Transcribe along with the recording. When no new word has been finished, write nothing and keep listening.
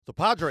The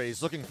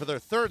Padres looking for their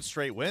third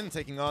straight win,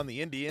 taking on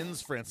the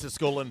Indians.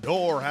 Francisco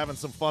Lindor having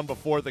some fun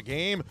before the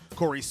game.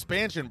 Corey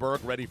Spangenberg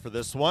ready for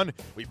this one.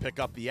 We pick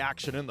up the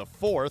action in the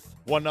fourth.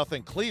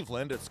 1-0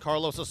 Cleveland. It's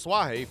Carlos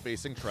Asuaje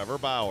facing Trevor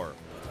Bauer.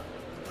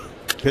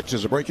 Pitch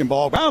is a breaking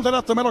ball. Rounded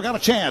up the middle. Got a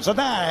chance. A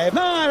dive.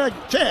 Not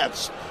a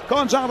chance.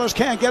 Gonzalez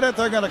can't get it.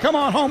 They're going to come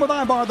on home with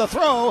Ibar. The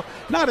throw.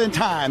 Not in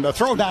time. The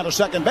throw down to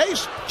second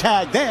base.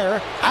 Tag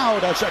there.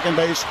 Out at second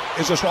base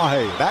is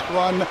Asuaje. That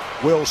run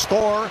will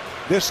score.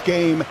 This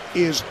game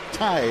is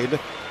tied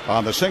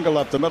on the single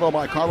up the middle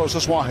by Carlos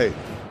Asuaje.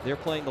 They're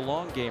playing the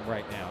long game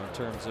right now in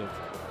terms of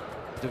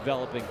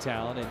developing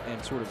talent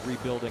and sort of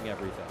rebuilding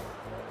everything.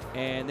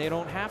 And they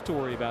don't have to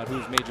worry about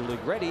who's major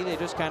league ready. They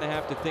just kind of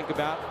have to think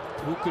about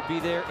who could be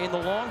there in the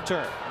long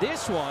term.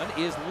 This one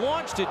is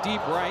launched to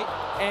deep right,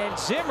 and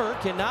Zimmer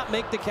cannot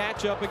make the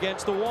catch up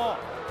against the wall.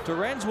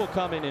 Torrens will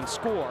come in and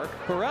score.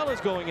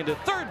 Perrella's going into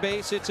third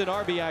base. It's an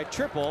RBI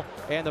triple,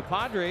 and the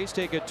Padres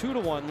take a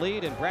 2-1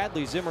 lead, and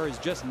Bradley Zimmer is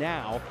just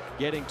now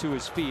getting to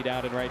his feet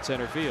out in right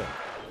center field.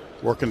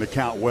 Working the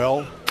count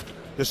well.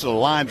 This is a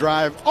line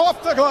drive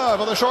off the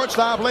glove of the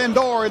shortstop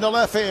Lindor into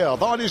left field.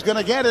 Thought he's going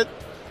to get it.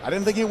 I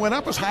didn't think he went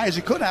up as high as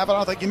he could have. I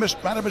don't think he might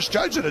have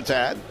misjudged it a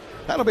tad.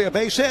 That'll be a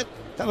base hit.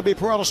 That'll be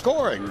Perella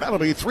scoring. That'll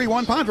be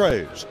 3-1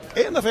 Padres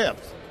in the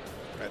fifth.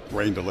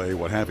 Rain delay,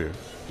 what have you.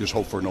 Just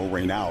hope for no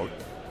rain out.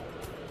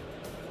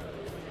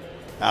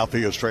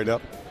 Outfield straight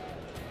up.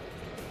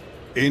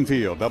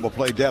 Infield, double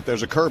play depth.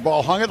 There's a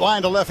curveball hung it,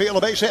 line to left field,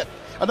 a base hit.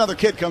 Another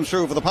kid comes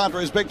through for the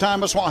Padres, big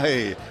time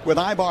Asuaje. With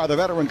Ibar, the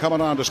veteran, coming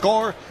on to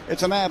score.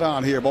 It's an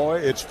add-on here, boy.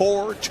 It's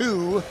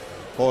 4-2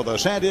 for the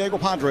San Diego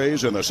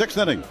Padres in the sixth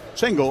inning.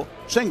 Single,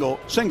 single,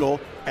 single,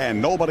 and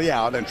nobody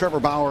out. And Trevor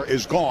Bauer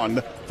is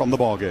gone from the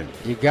ballgame.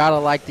 You gotta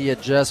like the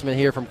adjustment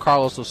here from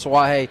Carlos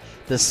Asuaje.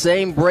 The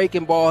same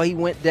breaking ball he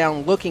went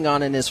down looking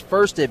on in his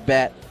first at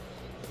bat.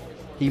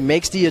 He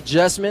makes the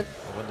adjustment.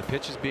 When the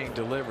pitch is being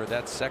delivered,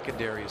 that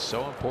secondary is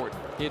so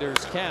important.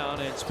 Hitters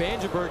count, and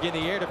Spangenberg in the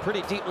air to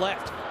pretty deep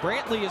left.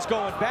 Brantley is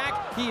going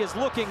back. He is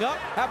looking up.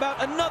 How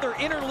about another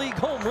interleague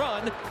home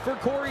run for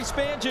Corey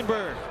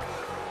Spangenberg?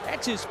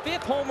 That's his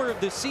fifth homer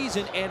of the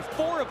season, and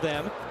 4 of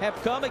them have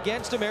come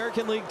against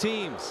American League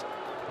teams.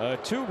 A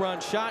 2-run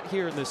shot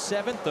here in the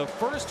seventh, the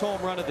first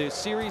home run of this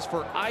series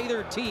for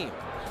either team.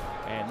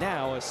 And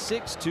now a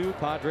 6-2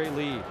 Padre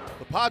lead.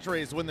 The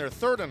Padres win their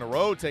third in a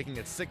row, taking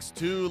it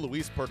 6-2.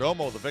 Luis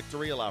Perdomo the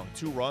victory, allowing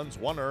 2 runs,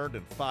 1 earned,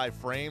 and 5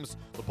 frames.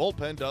 The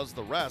bullpen does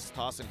the rest,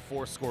 tossing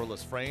 4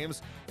 scoreless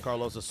frames.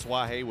 Carlos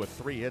Asuaje with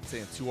 3 hits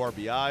and 2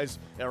 RBIs.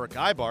 Eric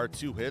Ibar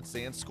 2 hits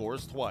and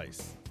scores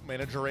twice.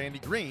 Manager Andy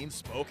Green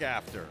spoke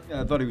after.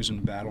 Yeah, I thought he was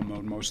in battle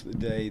mode most of the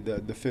day.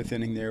 The fifth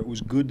inning there, it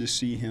was good to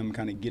see him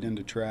kind of get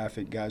into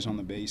traffic, guys on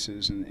the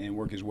bases, and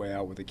work his way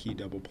out with a key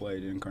double play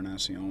to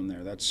Encarnacion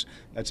there. That's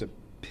a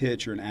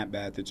pitch or an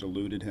at-bat that's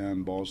eluded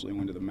him. Balsley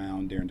went to the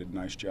mound. Darren did a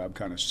nice job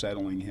kind of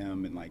settling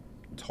him and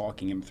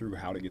talking him through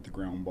how to get the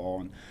ground ball,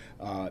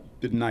 and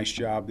did a nice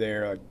job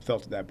there. I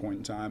felt at that point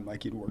in time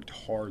like he'd worked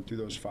hard through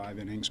those 5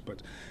 innings,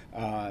 but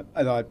I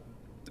thought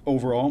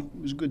overall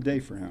it was a good day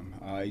for him.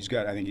 I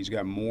think he's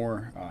got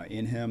more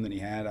in him than he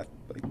had. I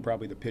think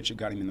probably the pitch that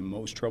got him in the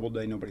most trouble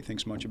today nobody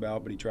thinks much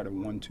about, but he tried a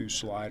 1-2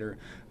 slider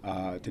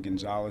to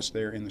Gonzalez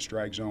there in the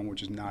strike zone,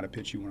 which is not a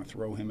pitch you want to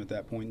throw him at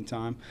that point in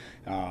time.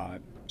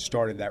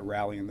 Started that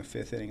rally in the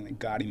 5th inning and then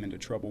got him into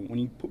trouble. When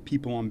you put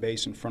people on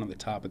base in front of the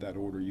top of that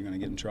order, you're going to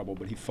get in trouble,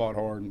 but he fought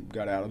hard and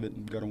got out of it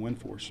and got a win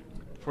for us.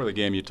 Before the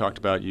game, you talked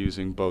about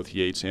using both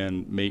Yates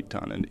and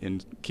Maton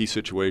in key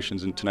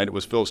situations, and tonight it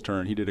was Phil's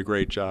turn. He did a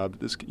great job.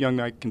 This young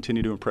guy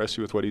continue to impress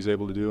you with what he's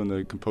able to do and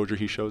the composure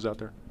he shows out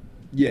there?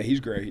 Yeah, he's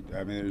great.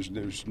 I mean,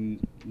 there's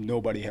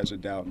nobody has a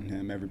doubt in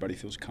him. Everybody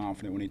feels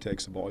confident when he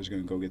takes the ball. He's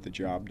going to go get the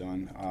job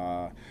done.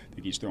 I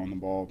think he's throwing the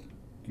ball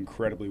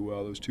incredibly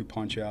well. Those 2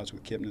 punch-outs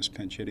with Kipnis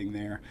pinch hitting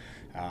there,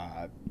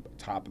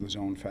 top of the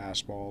zone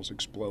fastballs,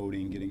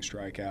 exploding, getting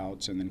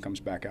strikeouts, and then comes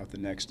back out the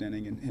next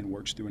inning and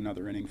works through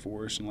another inning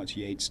for us and lets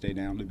Yates stay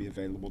down to be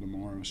available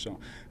tomorrow. So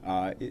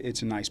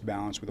it's a nice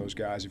balance with those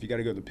guys. If you got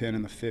to go to the pen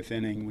in the 5th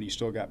inning when you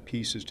still got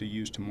pieces to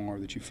use tomorrow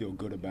that you feel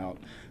good about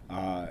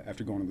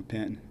after going to the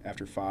pen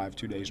after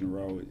 2 days in a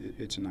row,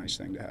 it's a nice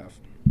thing to have.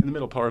 In the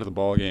middle part of the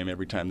ball game,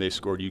 every time they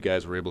scored, you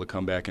guys were able to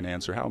come back and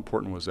answer. How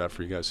important was that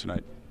for you guys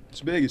tonight? It's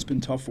big. It's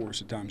been tough for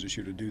us at times this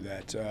year to do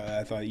that.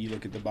 I thought you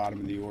look at the bottom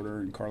of the order,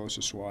 and Carlos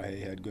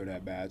Asuaje had good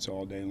at-bats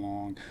all day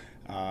long.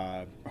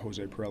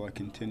 Jose Perella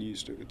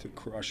continues to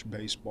crush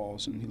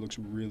baseballs, and he looks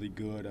really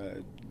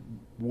good.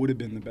 Would have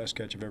been the best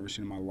catch I've ever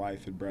seen in my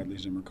life if Bradley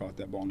Zimmer caught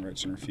that ball in right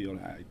center field.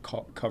 I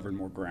covered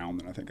more ground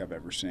than I think I've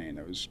ever seen.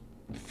 That was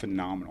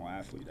phenomenal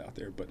athlete out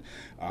there. But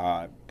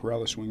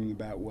Perella swinging the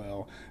bat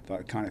well.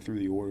 Thought kind of through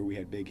the order. We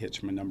had big hits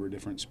from a number of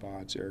different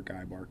spots. Eric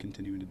Ibar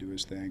continuing to do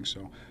his thing.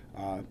 So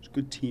it's a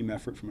good team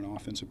effort from an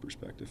offensive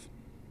perspective.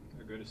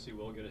 Good to see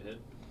Will get a hit.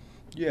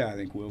 Yeah, I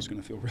think Will's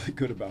going to feel really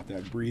good about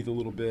that. Breathe a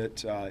little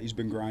bit. He's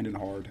been grinding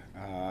hard.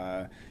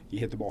 He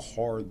hit the ball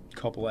hard a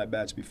couple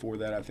at-bats before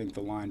that. I think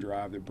the line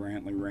drive that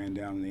Brantley ran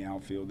down in the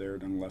outfield there,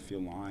 down the left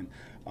field line.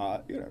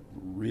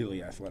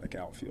 Really athletic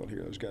outfield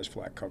here. Those guys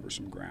flat cover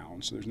some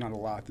ground, so there's not a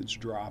lot that's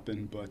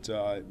dropping, but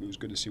it was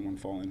good to see one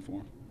fall in for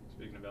him.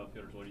 Speaking of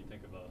outfielders, what do you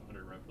think of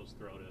Hunter Renfro's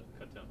throw to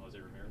cut down Jose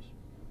Ramirez?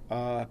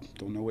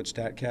 Don't know what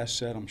StatCast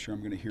said. I'm sure I'm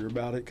going to hear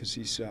about it because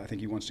I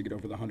think he wants to get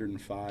over the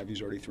 105.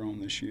 He's already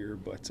thrown this year,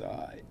 but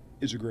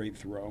it's a great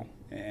throw.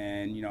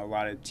 And, a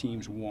lot of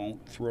teams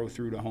won't throw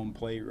through to home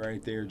plate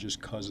right there just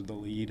because of the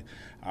lead.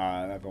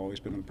 I've always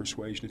been of the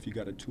persuasion if you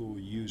got a tool,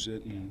 use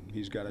it, and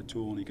he's got a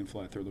tool and he can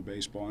flat throw the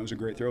baseball. And it was a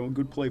great throw. A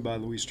good play by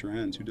Luis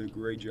Perdomo, who did a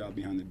great job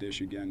behind the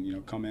dish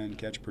again. Come in,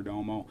 catch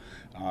Perdomo,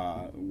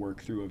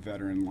 work through a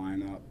veteran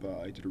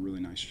lineup. He did a really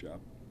nice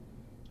job.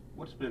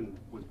 What's been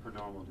with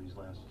Perdomo these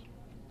last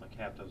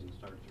half dozen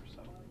starts or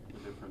so? The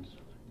difference,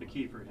 the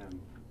key for him,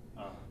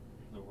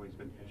 the way he's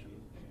been pitching.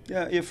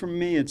 Yeah, for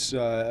me, it's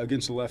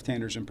against the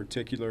left-handers in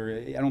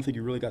particular. I don't think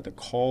he really got the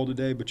call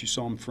today, but you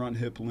saw him front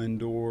hip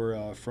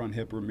Lindor, front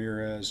hip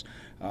Ramirez,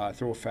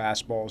 throw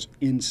fastballs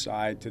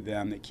inside to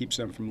them that keeps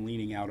them from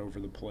leaning out over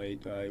the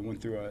plate. He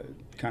went through a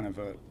kind of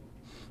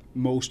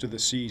most of the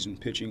season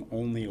pitching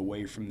only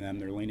away from them.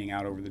 They're leaning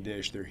out over the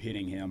dish. They're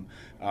hitting him.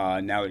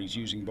 Now that he's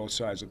using both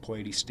sides of the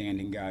plate, he's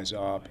standing guys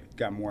up.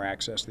 Got more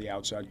access to the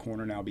outside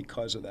corner now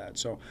because of that.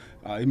 So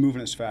he's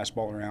moving his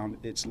fastball around.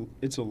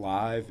 It's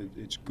alive.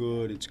 It's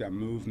good. It's got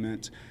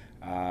movement.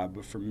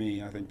 But for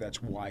me, I think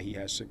that's why he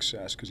has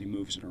success, because he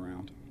moves it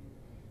around.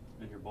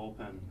 And your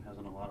bullpen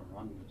hasn't a lot of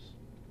run this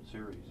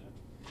series.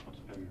 What's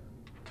been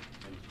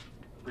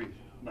pretty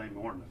not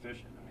more than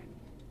efficient.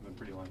 Been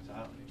pretty lights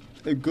out.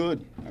 They're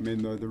good. The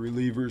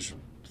relievers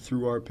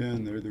through our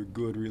pen, they're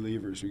good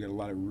relievers. We got a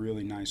lot of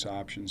really nice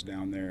options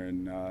down there,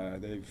 and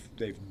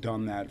they've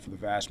done that for the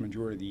vast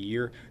majority of the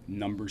year.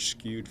 Numbers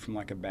skewed from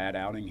a bad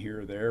outing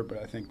here or there, but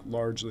I think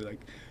largely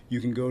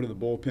you can go to the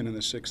bullpen in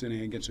the sixth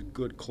inning against a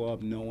good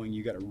club, knowing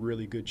you got a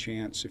really good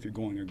chance if you're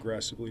going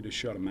aggressively to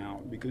shut them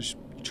out because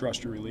you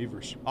trust your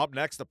relievers. Up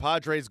next, the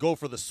Padres go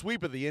for the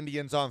sweep of the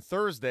Indians on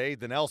Thursday.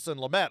 Dinelson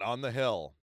Lamet on the hill.